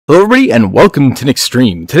Hello everybody and welcome to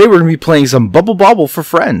niXtreme. Today we're going to be playing some Bobble for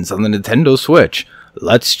friends on the Nintendo Switch.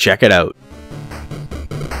 Let's check it out.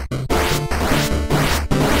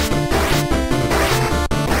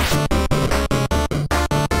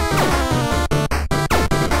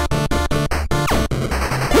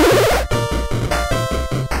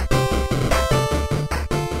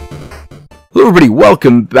 Hello everybody,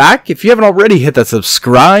 welcome back. If you haven't already, hit that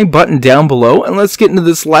subscribe button down below and let's get into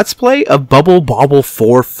this Let's Play of Bobble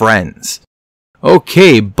for Friends.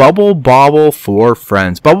 Okay, Bobble for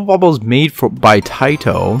Friends. Bobble is made by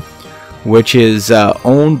Taito, which is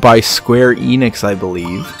owned by Square Enix, I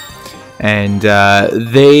believe. And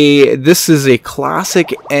this is a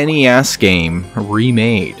classic NES game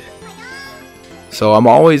remade. So I'm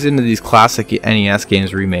always into these classic NES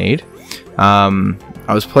games remade.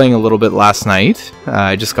 I was playing a little bit last night.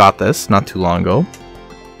 I just got this not too long ago.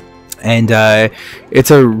 And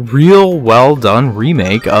it's a real well done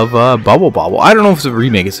remake of Bobble. I don't know if it's a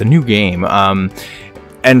remake, it's a new game.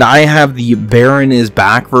 And I have the Baron is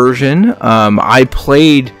Back version. I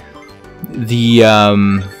played the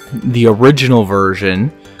original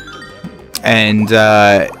version, and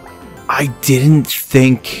I didn't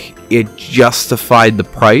think it justified the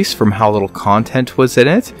price from how little content was in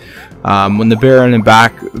it. When the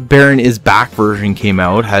Baron is Back version came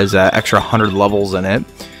out, has extra 100 levels in it.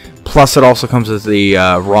 Plus, it also comes with the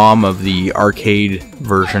ROM of the arcade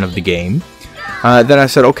version of the game. Then I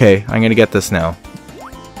said, okay, I'm gonna get this now.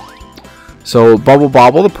 So,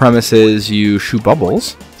 Bobble, the premise is you shoot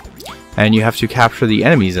bubbles, and you have to capture the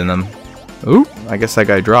enemies in them. Ooh, I guess that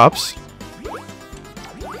guy drops.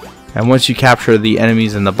 And once you capture the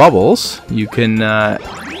enemies in the bubbles, you can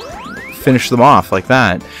finish them off like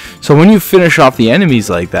that. So when you finish off the enemies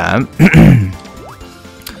like that,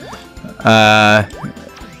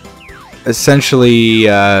 essentially,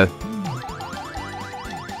 well,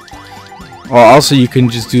 also you can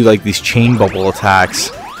just do like these chain bubble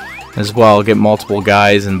attacks as well, get multiple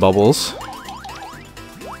guys in bubbles.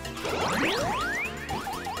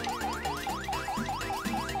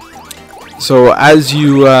 So as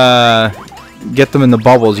you get them in the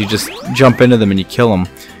bubbles, you just jump into them and you kill them.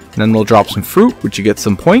 And then they'll drop some fruit, which you get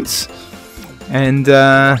some points. And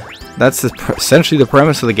that's essentially the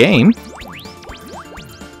premise of the game.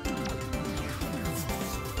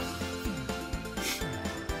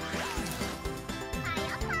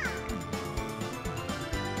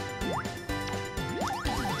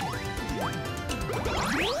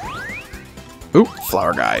 Ooh,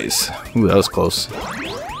 flower guys. Ooh, that was close.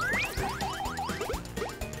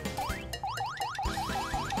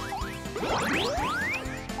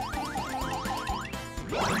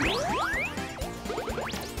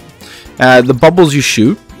 The bubbles you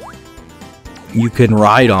shoot, you can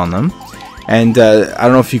ride on them, and I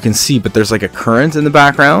don't know if you can see, but there's like a current in the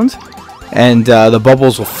background, and the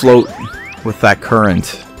bubbles will float with that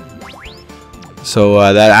current. So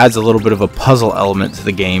that adds a little bit of a puzzle element to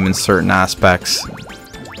the game in certain aspects.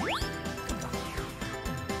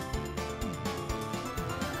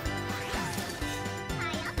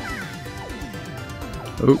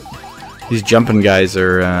 Ooh, these jumping guys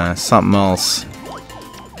are something else.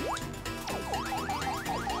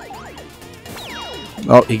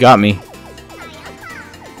 Oh, he got me.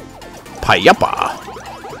 Payapa!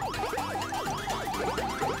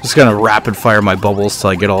 Just gonna rapid fire my bubbles till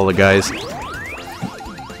I get all the guys. Look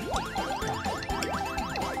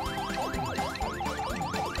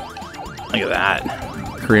at that.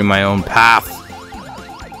 Creating my own path.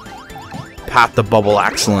 Path to bubble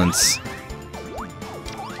excellence.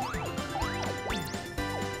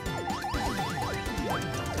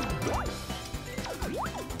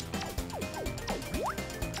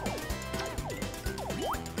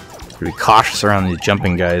 Be cautious around these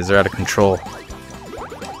jumping guys, they're out of control.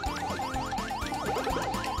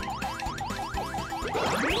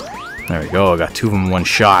 There we go, I got two of them in one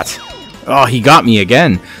shot. Oh, he got me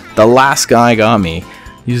again! The last guy got me.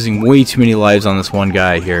 Using way too many lives on this one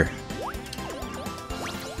guy here.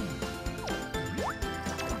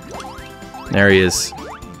 There he is.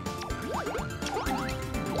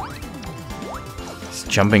 These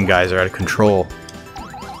jumping guys are out of control.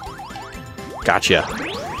 Gotcha.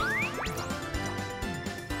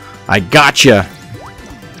 I gotcha!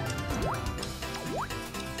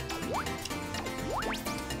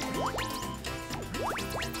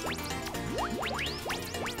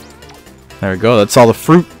 There we go, that's all the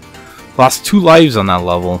fruit. Lost 2 lives on that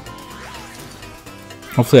level.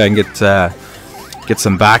 Hopefully I can get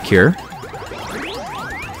some back here.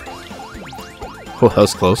 Oh, that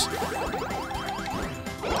was close.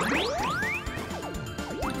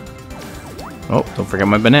 Oh, don't forget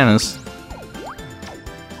my bananas.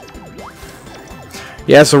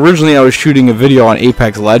 Yeah, so originally I was shooting a video on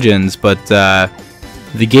Apex Legends, but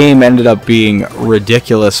the game ended up being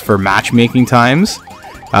ridiculous for matchmaking times.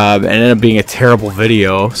 It ended up being a terrible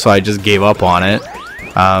video, so I just gave up on it.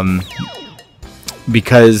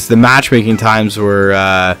 Because the matchmaking times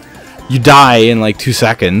were, you die in like 2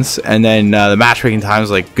 seconds, and then the matchmaking time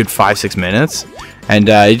was like good 5-6 minutes, and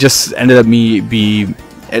it just ended up the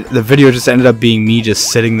video just ended up being me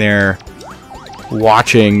just sitting there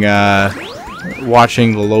watching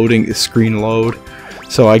watching the loading screen load.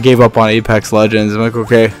 So I gave up on Apex Legends. I'm like,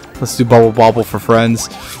 okay, let's do Bubble Bobble for friends.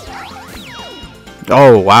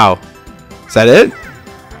 Oh wow, is that it?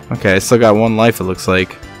 Okay, I still got 1 life, it looks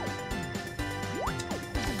like.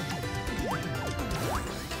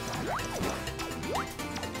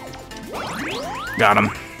 Got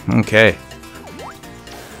him. Okay.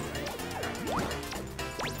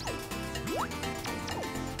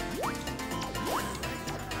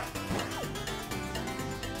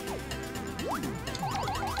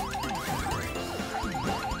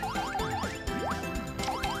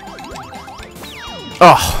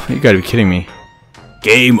 Oh, you gotta be kidding me.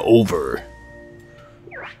 Game over.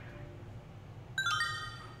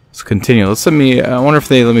 Let's continue. Let's let me, I wonder if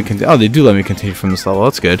they let me continue. Oh, they do let me continue from this level.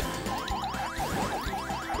 That's good.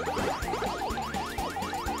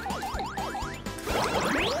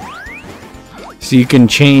 So you can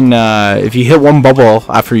chain, if you hit 1 bubble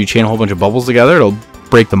after you chain a whole bunch of bubbles together, it'll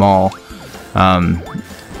break them all. And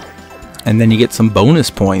then you get some bonus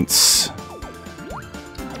points.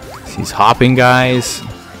 These hopping guys,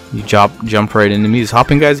 you jump right into me. These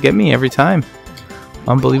hopping guys get me every time.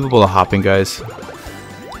 Unbelievable, the hopping guys.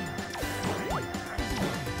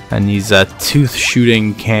 And these tooth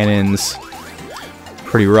shooting cannons,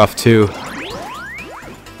 pretty rough too.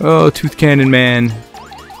 Oh, tooth cannon man.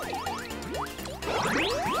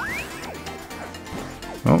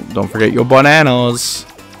 Oh, don't forget your bananas.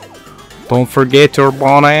 Don't forget your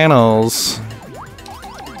bananas.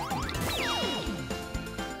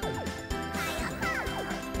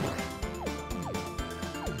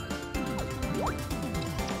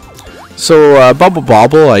 So, Bubble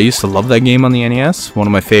Bobble, I used to love that game on the NES. One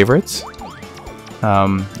of my favorites.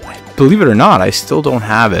 Believe it or not, I still don't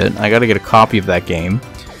have it. I gotta get a copy of that game.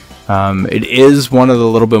 It is one of the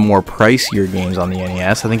little bit more pricier games on the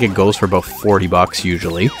NES. I think it goes for about 40 bucks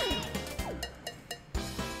usually.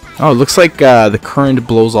 Oh, it looks like the current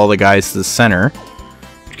blows all the guys to the center,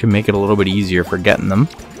 which can make it a little bit easier for getting them.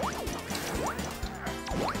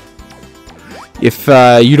 If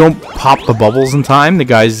you don't pop the bubbles in time, the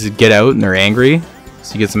guys get out and they're angry.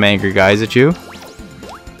 So you get some angry guys at you.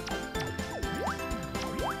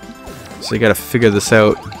 So you gotta figure this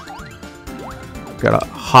out. Gotta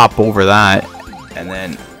hop over that and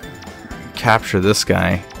then capture this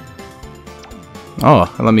guy.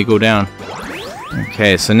 Oh, let me go down.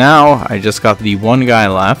 Okay, so now I just got the 1 guy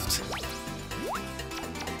left.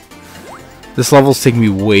 This level's taking me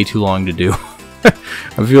way too long to do.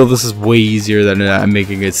 I feel this is way easier than I'm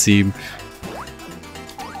making it seem.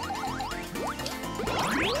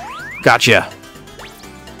 Gotcha.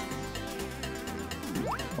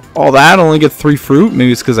 All that, only get 3 fruit?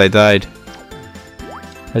 Maybe it's because I died.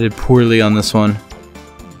 I did poorly on this one.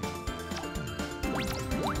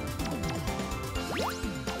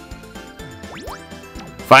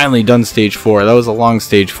 Finally done stage 4. That was a long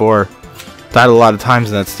stage 4. Died a lot of times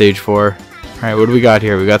in that stage 4. Alright, what do we got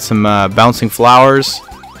here? We got some bouncing flowers.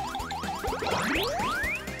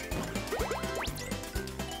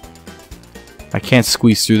 I can't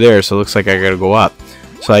squeeze through there, so it looks like I gotta go up.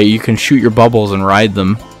 So you can shoot your bubbles and ride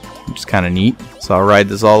them, which is kind of neat. So I'll ride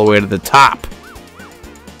this all the way to the top.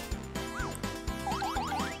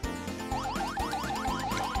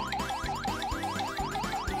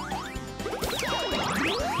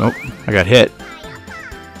 Nope, I got hit.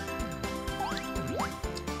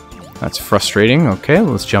 That's frustrating. Okay,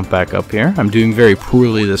 let's jump back up here. I'm doing very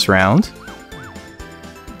poorly this round.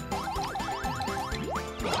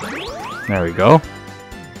 There we go.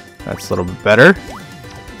 That's a little bit better.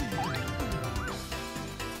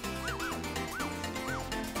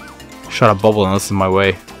 Shot a bubble and listen my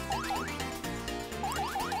way.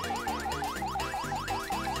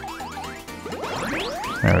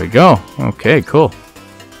 There we go. Okay, cool.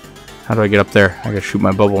 How do I get up there? I gotta shoot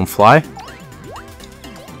my bubble and fly.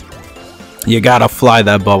 You gotta fly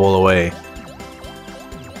that bubble away.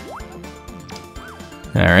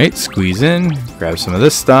 Alright, squeeze in, grab some of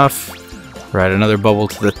this stuff, ride another bubble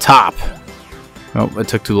to the top. Oh, it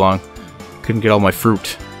took too long. Couldn't get all my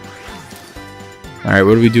fruit. Alright,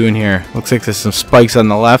 what are we doing here? Looks like there's some spikes on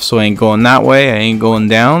the left, so I ain't going that way. I ain't going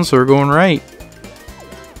down, so we're going right.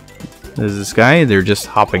 There's this guy. They're just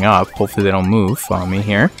hopping up. Hopefully they don't move on me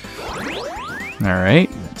here. Alright.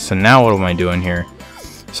 So now what am I doing here?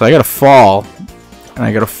 So I gotta fall. And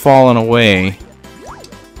I gotta fall in a way.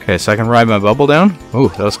 Okay, so I can ride my bubble down. Ooh,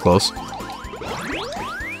 that was close.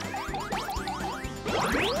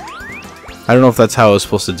 I don't know if that's how I was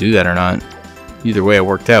supposed to do that or not. Either way it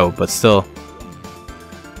worked out, but still.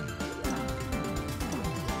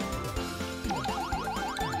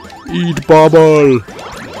 Eat Bobble!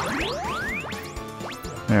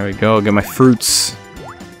 There we go, get my fruits.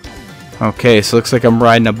 Okay, so looks like I'm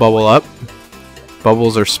riding a bubble up.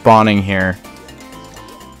 Bubbles are spawning here.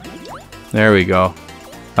 There we go.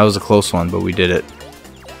 That was a close one, but we did it.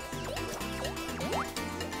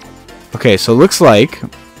 Okay, so it looks like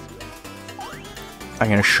I'm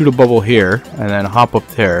gonna shoot a bubble here and then hop up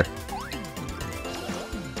there.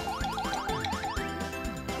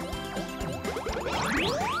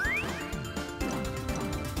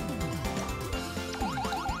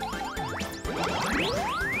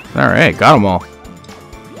 Alright, got them all.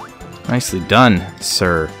 Nicely done,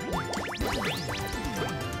 sir.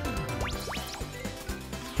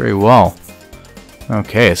 Very well.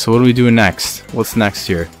 Okay, so what are we doing next? What's next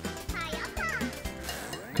here?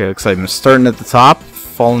 Okay, looks like I'm starting at the top,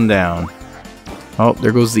 falling down. Oh,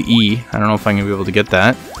 there goes the E. I don't know if I'm gonna be able to get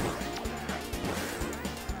that.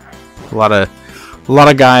 A lot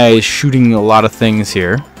of guys shooting a lot of things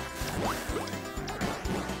here.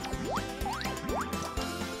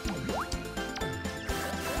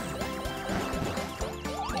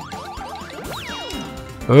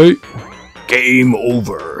 Hey, game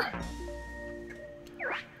over.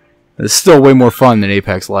 It's still way more fun than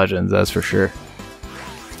Apex Legends, that's for sure.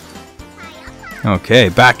 Okay,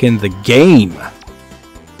 back in the game.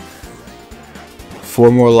 4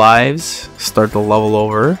 more lives. Start the level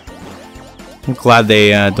over. I'm glad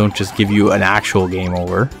they don't just give you an actual game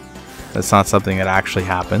over. That's not something that actually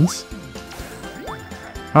happens.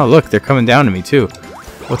 Oh, look, they're coming down to me too.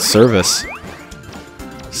 What's service?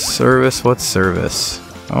 Service, what's service?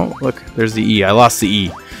 Oh, look, there's the E. I lost the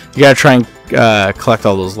E. You gotta try and collect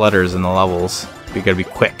all those letters in the levels. But you gotta be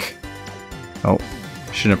quick. Oh,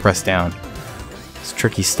 shouldn't have pressed down. It's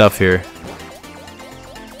tricky stuff here.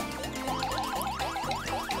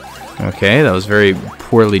 Okay, that was very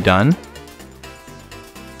poorly done.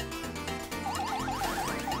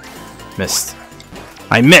 Missed.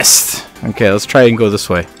 I missed! Okay, let's try and go this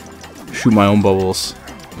way. Shoot my own bubbles.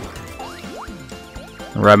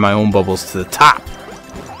 Ride my own bubbles to the top.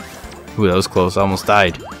 Ooh, that was close. I almost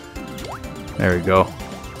died. There we go.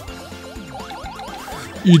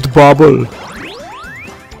 Eat Bobble.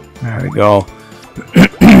 There we go.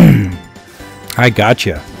 I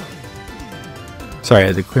gotcha. Sorry, I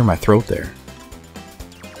had to clear my throat there.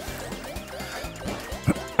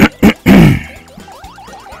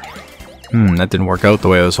 That didn't work out the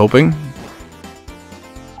way I was hoping.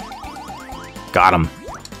 Got him.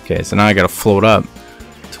 Okay, so now I gotta float up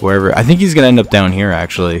to wherever. I think he's gonna end up down here,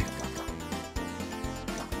 actually.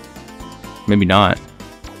 Maybe not.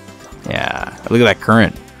 Yeah, look at that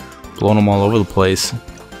current. Blowing them all over the place.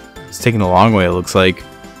 It's taking the long way, it looks like.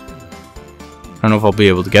 I don't know if I'll be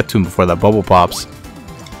able to get to him before that bubble pops.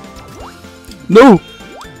 No!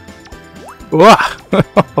 Wah!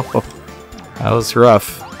 That was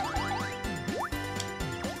rough.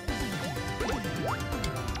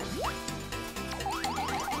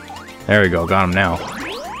 There we go, got him now.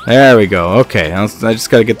 There we go, okay. I just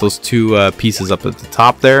gotta get those 2 pieces up at the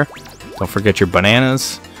top there. Don't forget your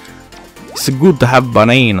bananas. It's good to have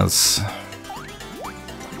bananas.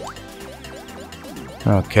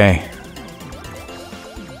 Okay.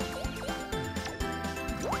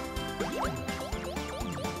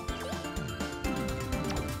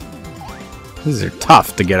 These are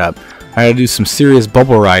tough to get up. I gotta do some serious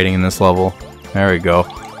bubble riding in this level. There we go.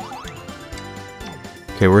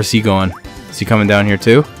 Okay, where's he going? Is he coming down here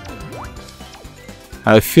too?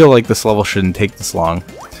 I feel like this level shouldn't take this long.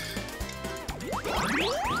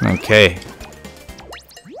 Okay.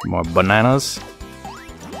 More bananas.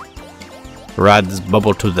 Ride this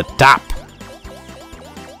bubble to the top.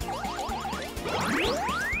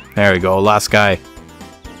 There we go, last guy.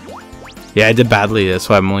 Yeah, I did badly, that's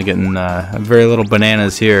why I'm only getting very little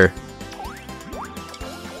bananas here.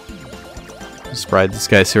 Just ride this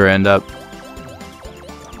guy, see where I end up.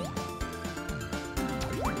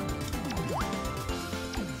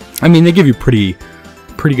 I mean, they give you pretty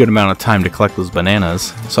good amount of time to collect those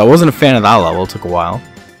bananas. So I wasn't a fan of that level, it took a while.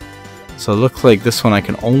 So it looks like this one I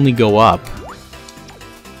can only go up.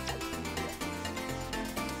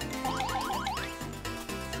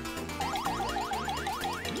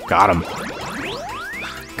 Got him.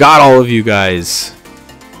 Got all of you guys.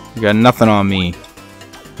 You got nothing on me.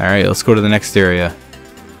 Alright, let's go to the next area.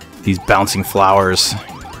 These bouncing flowers.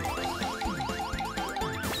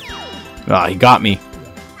 Ah, he got me.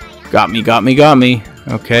 Got me.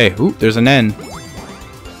 Okay. Ooh, there's an N.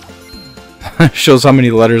 Shows how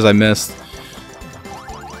many letters I missed.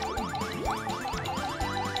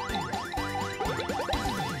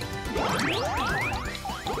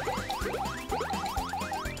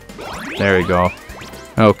 There we go.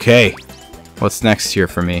 Okay. What's next here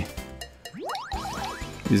for me?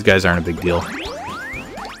 These guys aren't a big deal.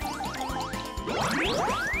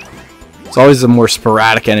 It's always the more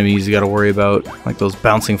sporadic enemies you gotta worry about, like those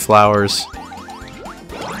bouncing flowers.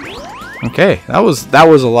 Okay, that was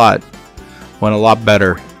a lot. Went a lot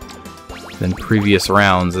better than previous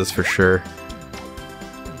rounds, that's for sure.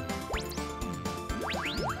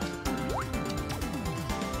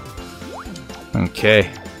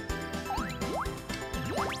 Okay.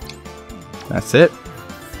 That's it.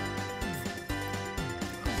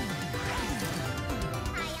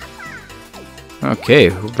 Okay,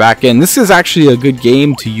 we're back in. This is actually a good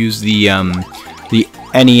game to use the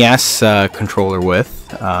NES controller with.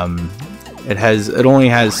 It only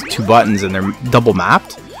has 2 buttons and they're double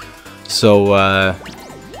mapped, so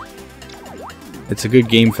it's a good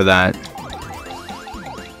game for that.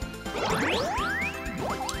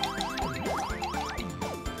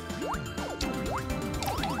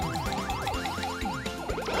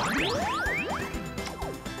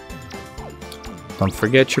 Don't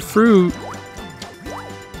forget your fruit.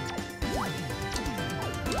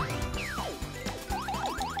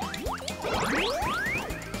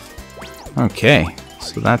 Okay,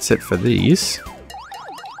 so that's it for these.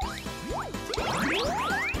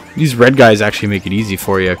 These red guys actually make it easy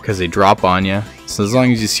for you because they drop on you. So as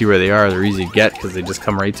long as you see where they are, they're easy to get because they just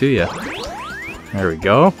come right to you. There we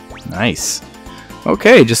go. Nice.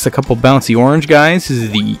 Okay, just a couple bouncy orange guys. These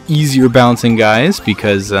are the easier bouncing guys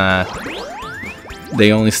because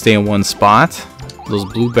they only stay in one spot. Those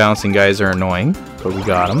blue bouncing guys are annoying, but we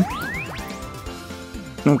got them.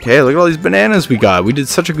 Okay, look at all these bananas we got. We did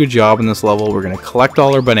such a good job in this level. We're going to collect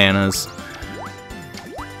all our bananas.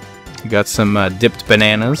 We got some dipped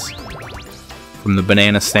bananas from the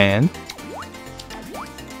banana stand.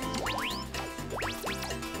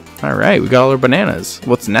 Alright, we got all our bananas.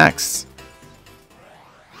 What's next?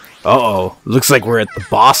 Uh-oh. Looks like we're at the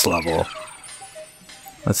boss level.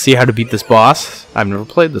 Let's see how to beat this boss. I've never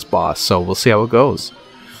played this boss, so we'll see how it goes.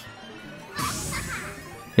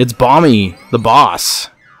 It's Bommy, the boss.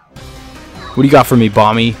 What do you got for me,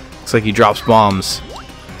 Bommy? Looks like he drops bombs.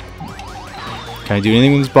 Can I do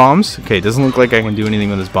anything with his bombs? Okay, it doesn't look like I can do anything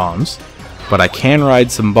with his bombs. But I can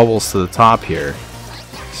ride some bubbles to the top here.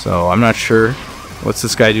 So I'm not sure. What's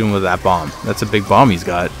this guy doing with that bomb? That's a big bomb he's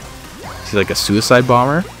got. Is he like a suicide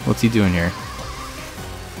bomber? What's he doing here?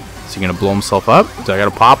 Is he gonna blow himself up? Do I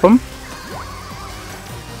gotta pop him?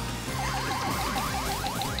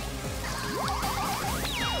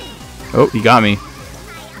 Oh, he got me.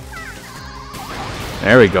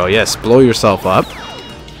 There we go. Yes, blow yourself up.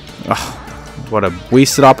 Ugh, what a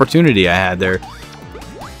wasted opportunity I had there.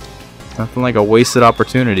 Nothing like a wasted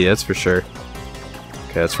opportunity, that's for sure.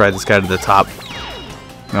 Okay, let's ride this guy to the top.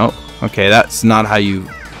 Nope. Okay, that's not how you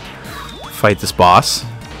fight this boss.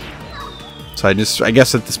 So I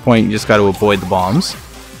guess at this point you just got to avoid the bombs.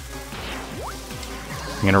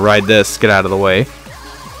 I'm gonna ride this. Get out of the way.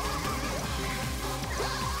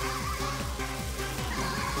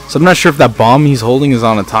 So I'm not sure if that bomb he's holding is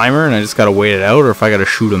on a timer and I just gotta wait it out, or if I gotta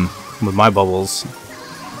shoot him with my bubbles.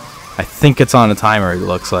 I think it's on a timer, it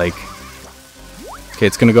looks like. Okay,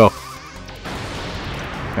 it's gonna go.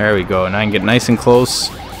 There we go. Now I can get nice and close.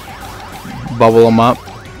 Bubble him up.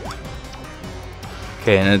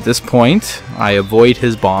 Okay, and at this point, I avoid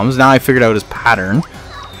his bombs. Now I figured out his pattern,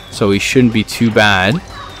 so he shouldn't be too bad.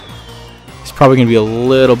 He's probably gonna be a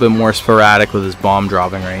little bit more sporadic with his bomb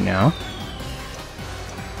dropping right now.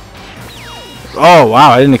 Oh,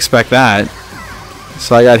 wow, I didn't expect that.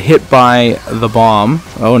 So I got hit by the bomb.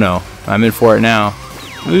 Oh, no. I'm in for it now.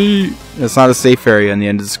 It's not a safe area on the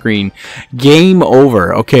end of the screen. Game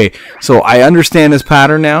over. Okay, so I understand his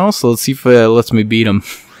pattern now, so let's see if it lets me beat him.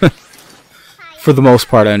 For the most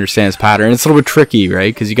part, I understand his pattern. It's a little bit tricky,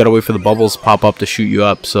 right? Because you got to wait for the bubbles to pop up to shoot you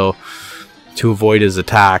up, so to avoid his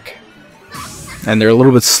attack. And they're a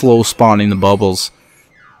little bit slow spawning the bubbles.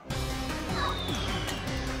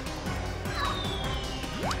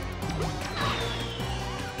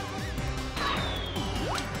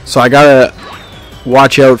 So I gotta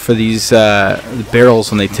watch out for these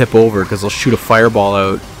barrels when they tip over, because they'll shoot a fireball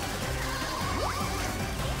out.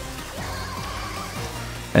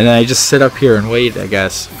 And then I just sit up here and wait, I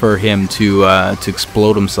guess, for him to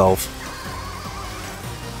explode himself.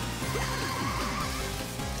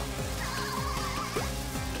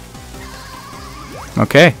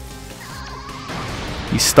 Okay.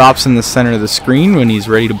 He stops in the center of the screen when he's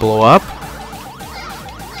ready to blow up.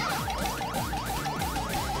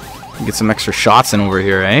 Get some extra shots in over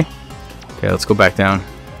here, eh? Okay, let's go back down.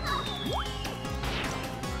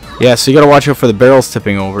 Yeah, so you gotta watch out for the barrels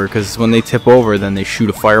tipping over, because when they tip over, then they shoot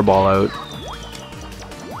a fireball out.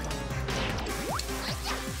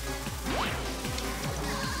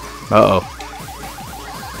 Uh-oh.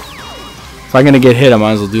 If I'm gonna get hit, I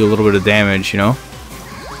might as well do a little bit of damage, you know?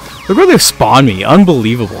 Look where they've spawned me.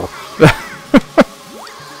 Unbelievable.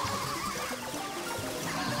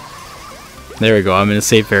 There we go. I'm in a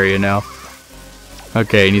safe area now.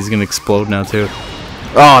 Okay, and he's gonna explode now too.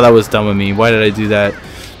 Oh, that was dumb of me. Why did I do that?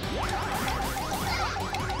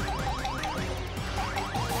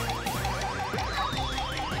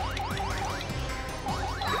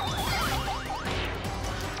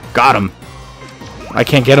 Got him. I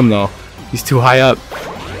can't get him though. He's too high up.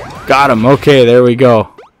 Got him. Okay, there we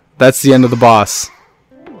go. That's the end of the boss.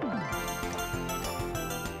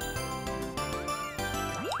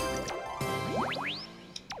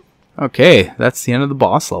 Okay, that's the end of the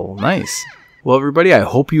boss level. Nice. Well, everybody, I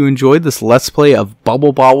hope you enjoyed this Let's Play of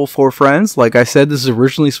Bubble Bobble for Friends. Like I said, this is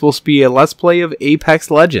originally supposed to be a Let's Play of Apex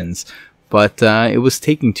Legends, but it was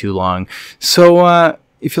taking too long. So,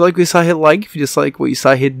 if you like what you saw, hit like. If you dislike what you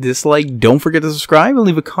saw, hit dislike. Don't forget to subscribe and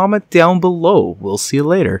leave a comment down below. We'll see you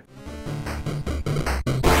later.